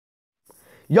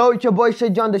Yo, it's your boy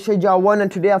Shajan, the Shajan1, and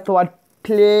today I thought I'd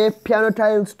play Piano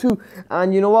Tiles 2.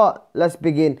 And you know what? Let's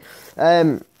begin.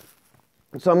 So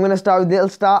I'm gonna start with Little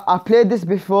Star. I played this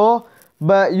before,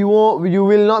 but you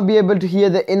will not be able to hear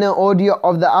the inner audio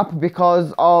of the app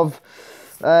because of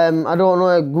I don't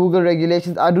know, Google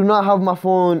regulations. I do not have my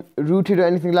phone rooted or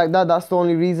anything like that. That's the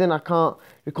only reason I can't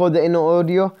record the inner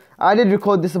audio. I did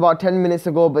record this about 10 minutes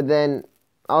ago, but then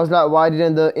I was like, why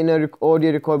didn't the inner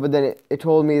audio record? But then it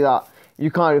told me that you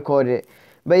can't record it.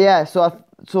 But yeah, so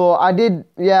I did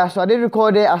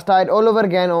record it. I started all over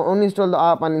again, or uninstalled the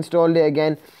app and installed it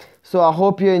again. So I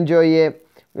hope you enjoy it.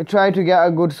 We try to get a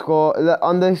good score.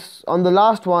 On the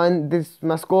last one,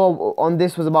 my score on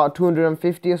this was about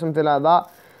 250 or something like that,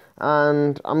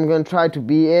 and I'm gonna try to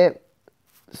beat it.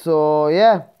 So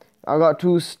yeah, I got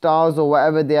 2 stars or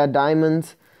whatever they are,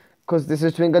 diamonds, because this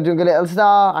is Twinkle Twinkle Little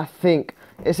Star. I think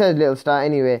it says Little Star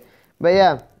anyway. But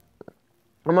yeah,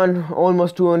 I'm on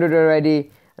almost 200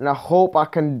 already, and I hope I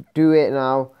can do it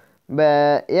now.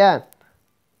 But yeah,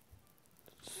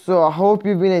 so I hope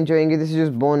you've been enjoying it. This is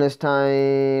just bonus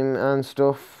time and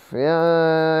stuff.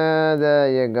 Yeah,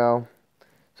 there you go.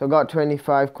 So I got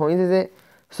 25 coins, is it?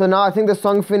 So now I think the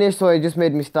song finished, so it just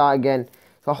made me start again.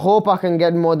 So I hope I can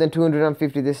get more than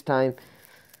 250 this time.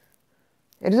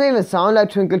 It doesn't even sound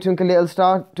like Twinkle Twinkle Little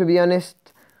Star, to be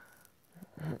honest.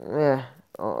 Yeah.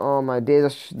 Oh my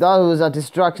days, that was a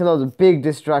distraction. That was a big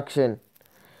distraction.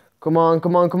 Come on,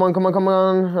 come on, come on, come on, come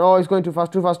on. Oh, it's going too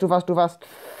fast, too fast, too fast, too fast.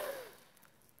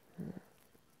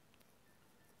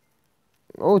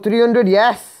 Oh, 300,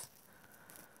 yes.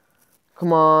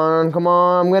 Come on, come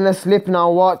on. I'm gonna slip now,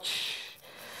 watch.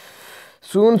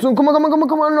 Soon, soon. Come on, come on, come on,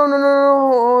 come on. No, no, no,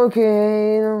 no.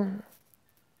 Okay. No.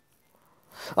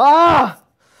 Ah!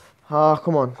 Ah,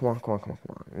 come on, come on, come on, come on,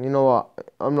 come on. You know what?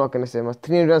 I'm not gonna say much.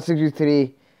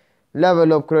 363.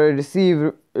 Level up,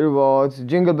 receive rewards.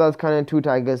 Jingle Bells Cannon, 2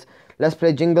 tigers. Let's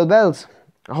play Jingle Bells.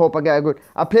 I hope I get a good.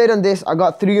 I played on this. I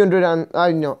got 300 and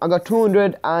I got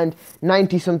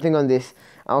 290 something on this.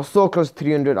 I was so close to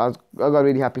 300. I got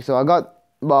really happy. So I got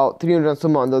about 300 and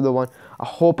some on the other one. I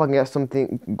hope I can get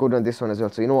something good on this one as well.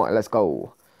 So you know what? Let's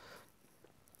go.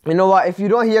 You know what? If you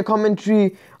don't hear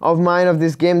commentary of mine of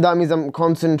this game, that means I'm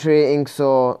concentrating.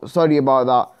 So sorry about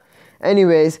that.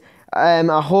 Anyways, I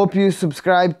hope you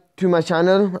subscribe to my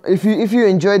channel. If you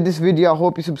enjoyed this video, I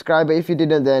hope you subscribe. But if you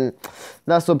didn't, then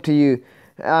that's up to you.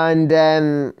 And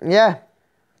yeah,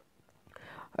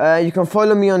 you can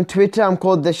follow me on Twitter. I'm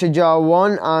called the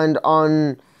Shajar1, and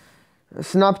on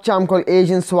Snapchat I'm called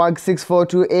Asian Swag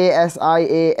 642,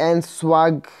 ASIAN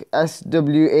Swag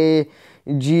SWAG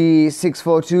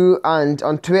 642, and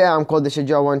on Twitter I'm called the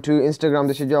Shajar1 too. Instagram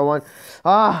the Shajar1.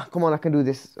 Ah, come on, I can do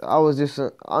this. I was just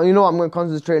you know what, I'm gonna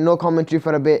concentrate. No commentary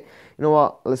for a bit. You know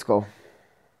what? Let's go.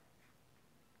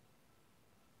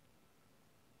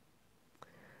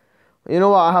 You know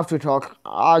what? I have to talk.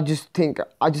 I just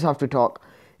have to talk.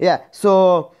 Yeah,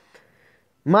 so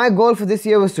my goal for this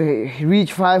year was to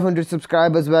reach 500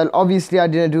 subscribers. Well, obviously I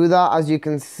didn't do that. As you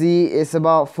can see, it's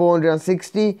about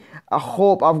 460. I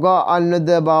hope I've got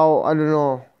another about, I don't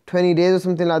know, 20 days or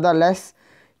something like that less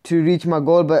to reach my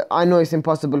goal. But I know it's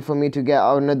impossible for me to get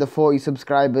another 40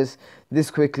 subscribers this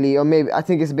quickly. Or maybe, I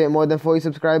think it's a bit more than 40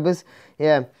 subscribers.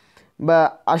 Yeah,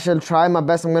 but I shall try my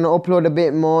best. I'm going to upload a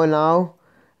bit more now.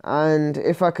 And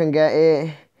if I can get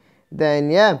it,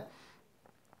 then yeah.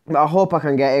 But I hope I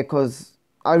can get it, because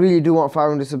I really do want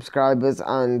 500 subscribers.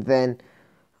 And then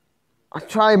I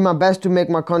try my best to make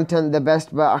my content the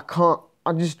best, but I can't.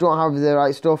 I just don't have the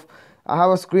right stuff. I have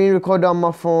a screen recorder on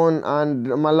my phone and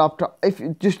my laptop. If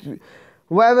just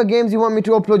whatever games you want me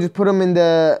to upload, just put them in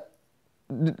the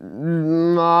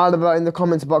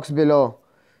comments box below.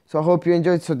 So I hope you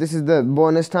enjoyed. So this is the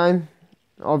bonus time,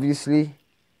 obviously.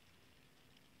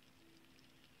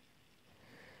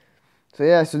 So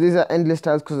yeah, so these are endless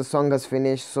tiles because the song has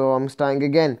finished. So I'm starting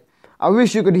again. I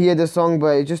wish you could hear the song,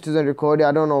 but it just doesn't record it.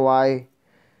 I don't know why.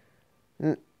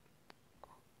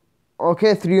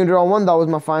 Okay, 301. That was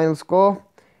my final score.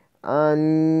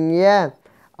 And yeah,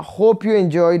 I hope you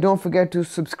enjoy. Don't forget to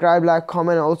subscribe, like,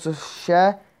 comment, and also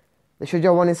share. The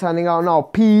Shajar1 is signing out now.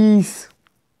 Peace.